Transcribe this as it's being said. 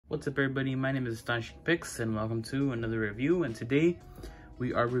What's up everybody, my name is Astonishing Picks and welcome to another review, and today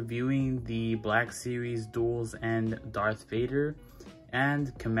we are reviewing the Black Series Duels and Darth Vader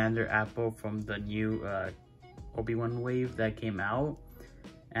and Commander Appo from the new Obi-Wan wave that came out.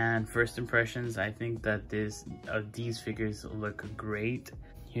 And first impressions, I think that these figures look great.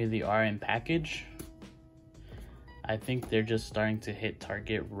 Here they are in package. I think they're just starting to hit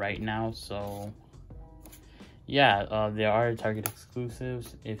Target right now, so yeah, there are Target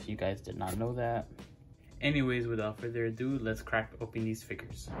exclusives if you guys did not know that. Anyways, without further ado, let's crack open these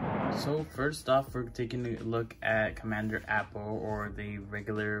figures. So first off, we're taking a look at Commander Appo, or the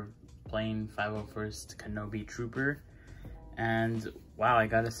regular plain 501st Kenobi Trooper. And wow, I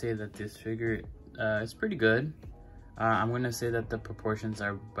gotta say that this figure is pretty good. I'm gonna say that the proportions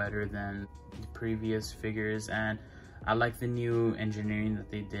are better than the previous figures, and I like the new engineering that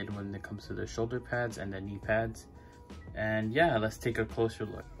they did when it comes to the shoulder pads and the knee pads. And yeah, let's take a closer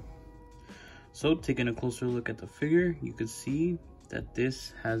look. So taking a closer look at the figure, you can see that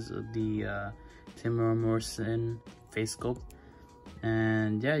this has the Timur Morrison face sculpt.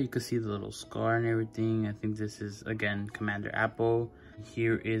 And yeah, you can see the little scar and everything. I think this is, again, Commander Appo.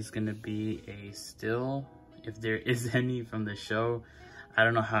 Here is gonna be a still, if there is any, from the show. I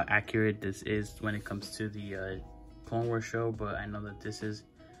don't know how accurate this is when it comes to the Clone Wars show, but I know that this is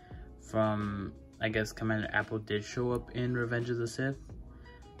from, I guess Commander Appo did show up in Revenge of the Sith,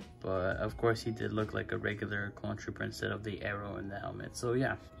 but of course he did look like a regular clone trooper instead of the arrow in the helmet. So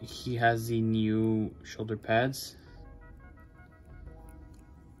yeah, he has the new shoulder pads,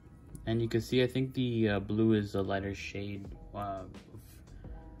 and you can see I think the blue is a lighter shade of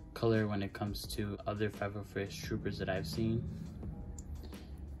color when it comes to other 501st troopers that I've seen.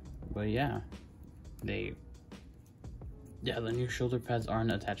 But yeah, the new shoulder pads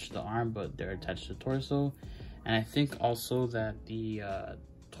aren't attached to the arm, but they're attached to the torso. And I think also that the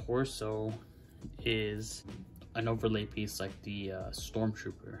torso is an overlay piece like the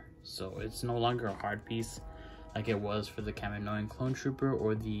Stormtrooper. So it's no longer a hard piece like it was for the Kaminoan Clone Trooper,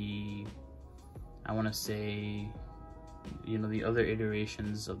 or the, I want to say, you know, the other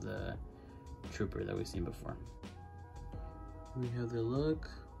iterations of the Trooper that we've seen before. We have the look.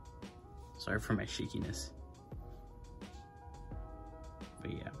 Sorry for my shakiness.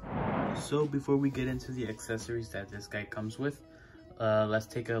 But yeah, so before we get into the accessories that this guy comes with, let's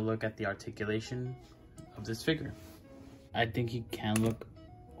take a look at the articulation of this figure. I think he can look,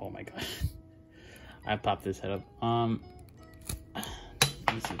 oh my god, I popped this head up. Let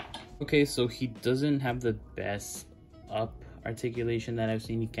me see. Okay, so he doesn't have the best up articulation that I've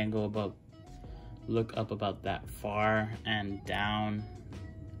seen. He can't go look up about that far, and down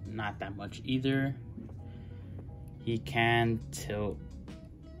not that much either. He can tilt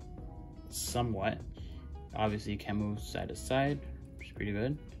somewhat. Obviously, he can move side to side, which is pretty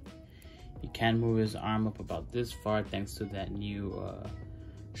good. He can move his arm up about this far thanks to that new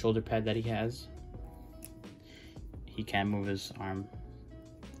shoulder pad that he has. He can move his arm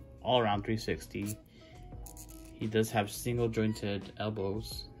all around 360. He does have single jointed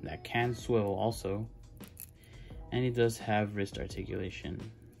elbows that can swivel also, and he does have wrist articulation.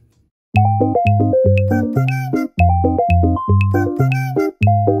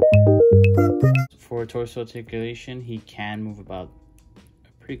 For torso articulation, he can move about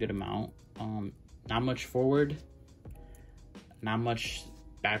a pretty good amount. Not much forward, not much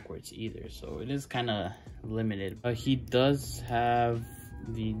backwards either, so it is kind of limited. But he does have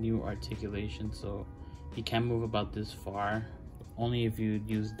the new articulation, so he can move about this far, only if you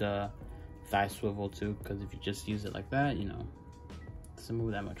use the thigh swivel too, because if you just use it like that, you know, it doesn't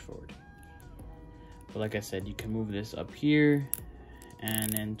move that much forward. But like I said, you can move this up here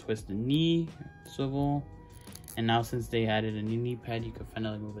and then twist the knee swivel. And now since they added a new knee pad, you can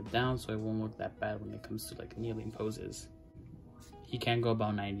finally move it down so it won't look that bad when it comes to like kneeling poses. He can go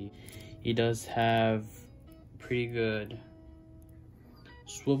about 90. He does have pretty good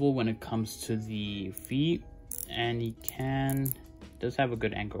swivel when it comes to the feet, and he does have a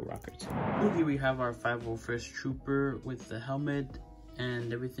good ankle rocker too. Here we have our 501st Trooper with the helmet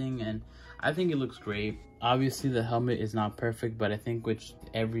and everything, and I think it looks great. Obviously the helmet is not perfect, but I think with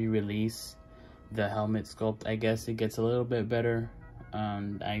every release, the helmet sculpt, I guess it gets a little bit better.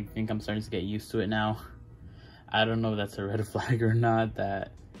 I think I'm starting to get used to it now. I don't know if that's a red flag or not,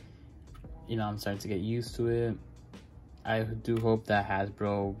 that, you know, I'm starting to get used to it. I do hope that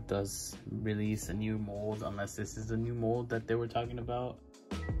Hasbro does release a new mold, unless this is the new mold that they were talking about.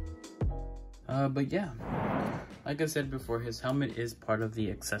 But yeah, like I said before, his helmet is part of the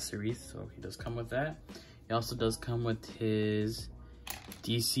accessories, so he does come with that. He also does come with his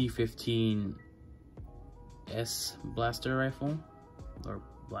DC-15 S blaster rifle, or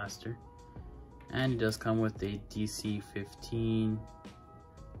blaster. And it does come with a DC-15.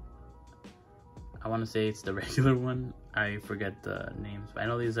 I want to say it's the regular one. I forget the names. I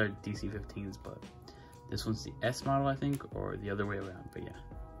know these are DC-15s, but this one's the S model, I think, or the other way around, but yeah.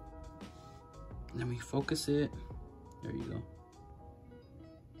 Then we focus it. There you go.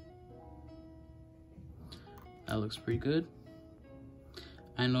 That looks pretty good.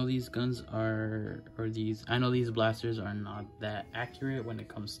 I know these guns are, I know these blasters are not that accurate when it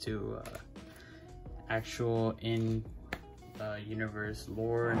comes to actual in universe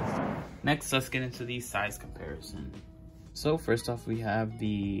lore and stuff. Next, let's get into the size comparison. So first off, we have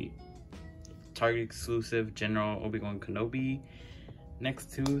the Target exclusive General Obi-Wan Kenobi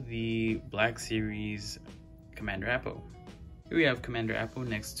next to the Black Series Commander Appo. Here we have Commander Appo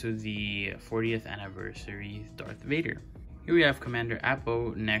next to the 40th anniversary Darth Vader. Here we have Commander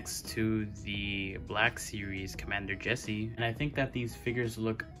Appo next to the Black Series Commander Jesse. And I think that these figures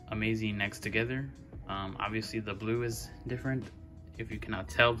look amazing next together. Obviously the blue is different. If you cannot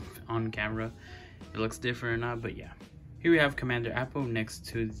tell on camera, it looks different or not, but yeah. Here we have Commander Appo next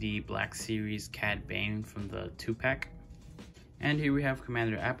to the Black Series Cad Bane from the 2-pack. And here we have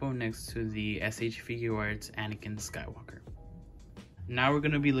Commander Appo next to the SH Figuarts Anakin Skywalker. Now we're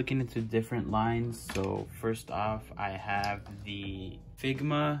going to be looking into different lines. So first off, I have the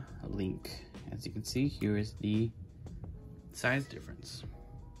Figma Link. As you can see, here is the size difference.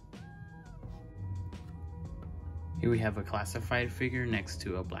 Here we have a classified figure next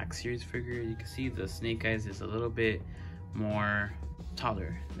to a Black Series figure. You can see the Snake Eyes is a little bit more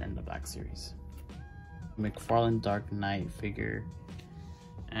taller than the Black Series. McFarlane Dark Knight figure,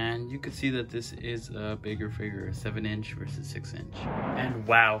 and you can see that this is a bigger figure, 7-inch versus 6-inch. And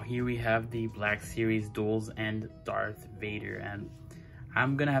wow, here we have the Black Series Duels and Darth Vader, and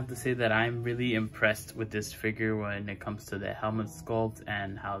I'm gonna have to say that I'm really impressed with this figure when it comes to the helmet sculpt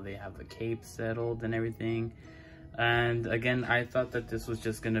and how they have the cape settled and everything. And again, I thought that this was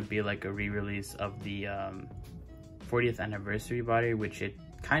just gonna be like a re-release of the 40th anniversary body, which it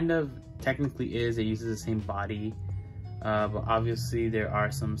kind of technically is. It uses the same body, but obviously there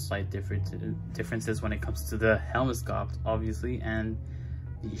are some slight differences when it comes to the helmet sculpt, obviously, and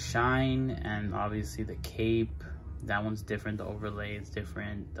the shine, and obviously the cape. That one's different, the overlay is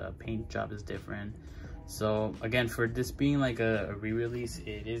different, the paint job is different. So again, for this being like a re-release,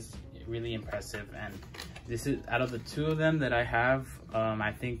 it is really impressive. And this is, out of the two of them that I have,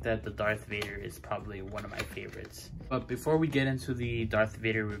 I think that the Darth Vader is probably one of my favorites. But before we get into the Darth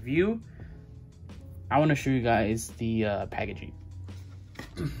Vader review, I want to show you guys the packaging.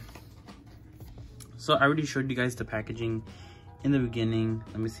 So I already showed you guys the packaging in the beginning.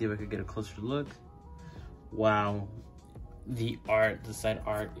 Let me see if I could get a closer look. Wow, the art, the side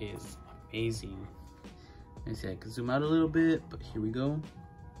art is amazing. Let me see, I can zoom out a little bit, but here we go.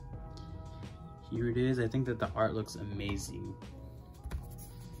 Here it is. I think that the art looks amazing.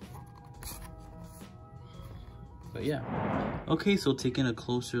 But yeah. Okay, so taking a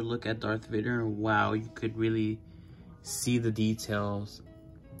closer look at Darth Vader, wow, you could really see the details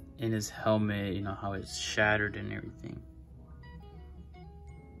in his helmet, you know, how it's shattered and everything.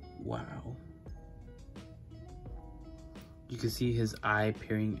 Wow. You can see his eye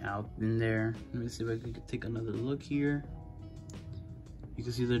peering out in there. Let me see if I can take another look here. You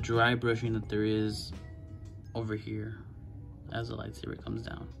can see the dry brushing that there is over here as the lightsaber comes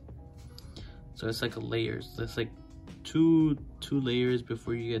down. So it's like a layers. It's like two layers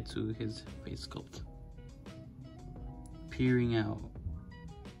before you get to his face sculpt. Peering out.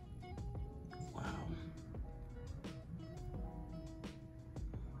 Wow.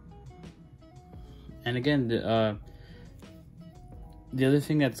 And again, the other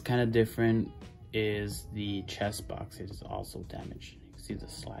thing that's kind of different is the chest box. It is also damaged. You can see the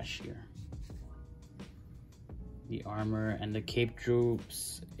slash here. The armor and the cape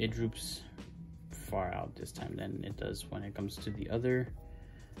droops. It droops far out this time than it does when it comes to the other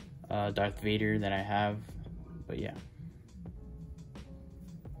Darth Vader that I have. But yeah.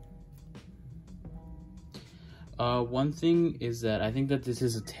 One thing is that I think that this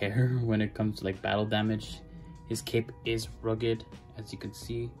is a tear when it comes to like battle damage. His cape is rugged, as you can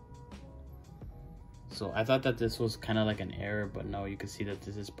see. So I thought that this was kind of like an error, but no, you can see that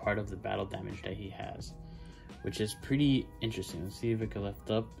this is part of the battle damage that he has, which is pretty interesting. Let's see if it can lift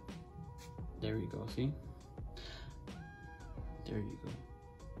up. There we go, see? There you go.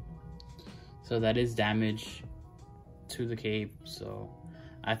 So that is damage to the cape. So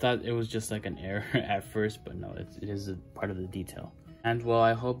I thought it was just like an error at first, but no, it is a part of the detail. And well,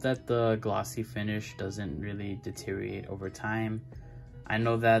 I hope that the glossy finish doesn't really deteriorate over time. I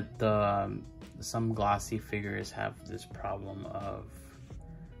know that some glossy figures have this problem of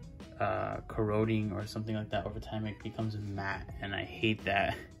corroding or something like that over time. It becomes matte, and I hate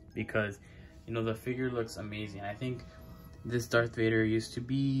that because, you know, the figure looks amazing. I think this Darth Vader used to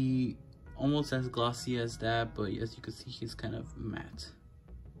be almost as glossy as that, but as you can see, he's kind of matte,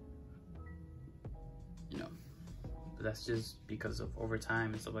 you know. But that's just because of over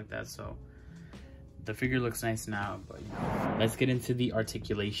time and stuff like that. So the figure looks nice now, but you know, let's get into the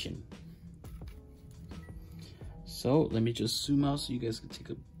articulation. So let me just zoom out so you guys can take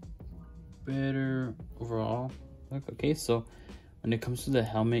a better overall look. Okay, so when it comes to the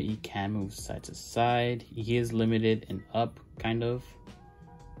helmet, he can move side to side. He is limited in up, kind of.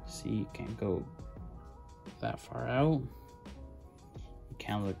 See, you can't go that far out. You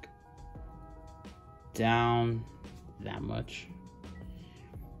can't look down that much.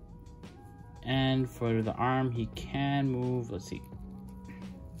 And for the arm, he can move, let's see.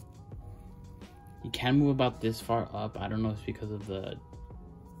 He can move about this far up. I don't know if it's because of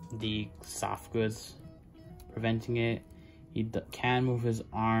the soft goods preventing it. He can move his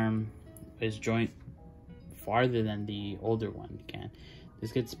arm, his joint, farther than the older one can.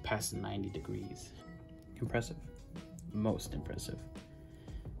 This gets past 90 degrees. Impressive. Most impressive.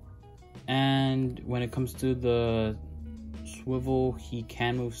 And when it comes to the swivel, he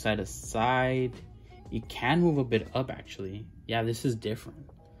can move side to side. He can move a bit up, actually. Yeah, this is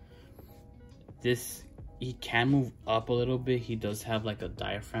different. He can move up a little bit. He does have like a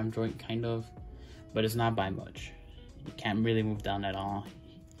diaphragm joint, kind of, but it's not by much. He can't really move down at all.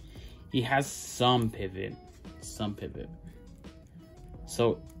 He has some pivot.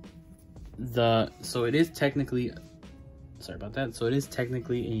 So it is technically, sorry about that. So it is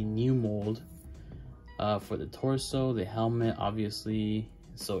technically a new mold for the torso, the helmet, obviously.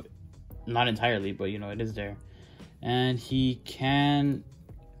 So not entirely, but you know, it is there. And he can,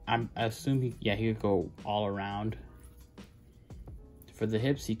 I assume he could go all around. For the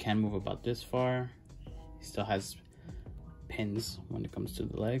hips, he can move about this far. He still has pins when it comes to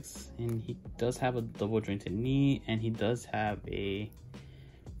the legs, and he does have a double jointed knee, and he does have a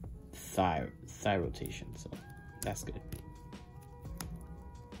thigh rotation, so that's good.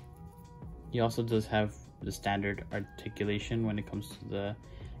 He also does have the standard articulation when it comes to the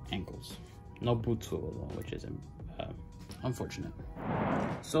ankles. No boot swivel though, which is unfortunate.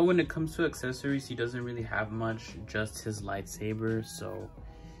 So when it comes to accessories, he doesn't really have much, just his lightsaber. So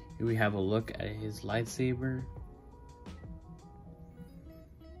here we have a look at his lightsaber.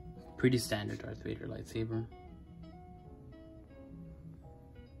 Pretty standard Darth Vader lightsaber.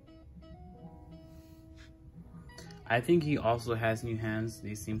 I think he also has new hands.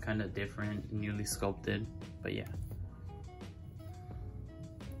 They seem kind of different, newly sculpted, but yeah.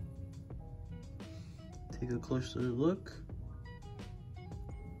 Take a closer look.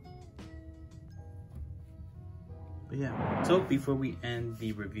 But yeah, so before we end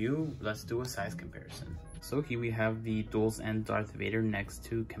the review, let's do a size comparison. So here we have the Duel's End Darth Vader next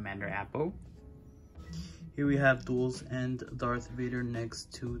to Commander Appo. Here we have Duel's End Darth Vader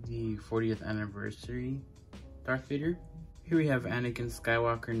next to the 40th anniversary Darth Vader. Here we have Anakin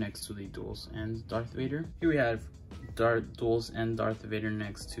Skywalker next to the Duel's End Darth Vader. Here we have Duel's End Darth Vader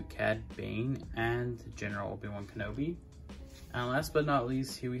next to Cad Bane and General Obi-Wan Kenobi. And last but not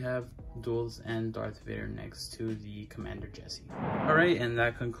least, here we have Duel's End Darth Vader next to the Commander Jesse. Alright, and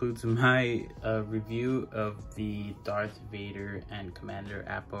that concludes my review of the Darth Vader and Commander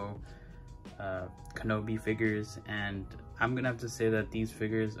Appo Kenobi figures, and I'm gonna have to say that these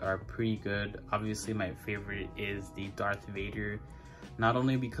figures are pretty good. Obviously my favorite is the Darth Vader, not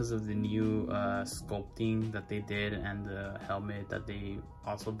only because of the new sculpting that they did and the helmet that they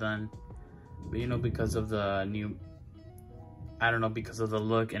also done, but you know, because of the new, I don't know, because of the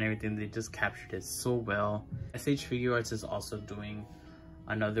look and everything, they just captured it so well. SH Figure Arts is also doing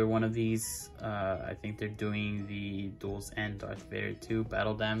another one of these. I think they're doing the Duel's End Darth Vader 2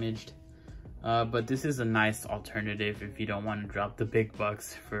 Battle Damaged. But this is a nice alternative if you don't want to drop the big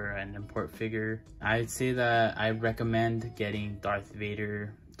bucks for an import figure. I'd say that I recommend getting Darth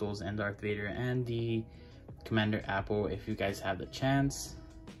Vader, Duel's End Darth Vader, and the Commander Appo if you guys have the chance.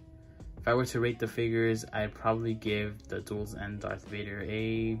 If I were to rate the figures, I'd probably give the Duel's End Darth Vader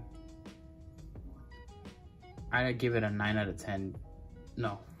I'd give it a 9 out of 10.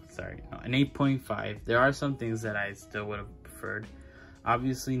 No, sorry, no, an 8.5. There are some things that I still would have preferred.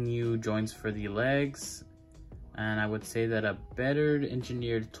 Obviously new joints for the legs, and I would say that a better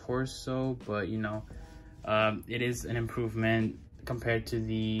engineered torso, but you know, it is an improvement compared to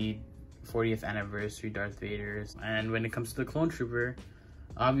the 40th anniversary Darth Vader's. And when it comes to the Clone Trooper,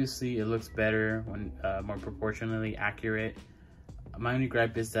 obviously it looks better when more proportionally accurate. My only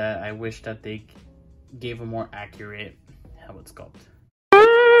gripe is that I wish that they gave a more accurate helmet sculpt.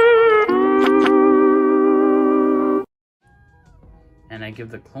 I give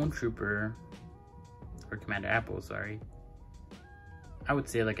the Clone Trooper, or Commander Appo, sorry, I would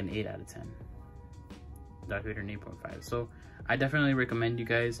say like an 8 out of 10. Darth Vader an 8.5. So I definitely recommend you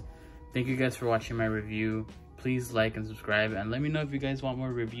guys. Thank you guys for watching my review. Please like and subscribe, and let me know if you guys want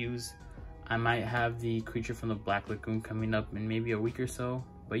more reviews. I might have the Creature from the Black Lagoon coming up in maybe a week or so.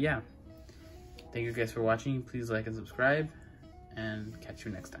 But yeah, thank you guys for watching. Please like and subscribe, and catch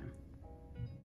you next time.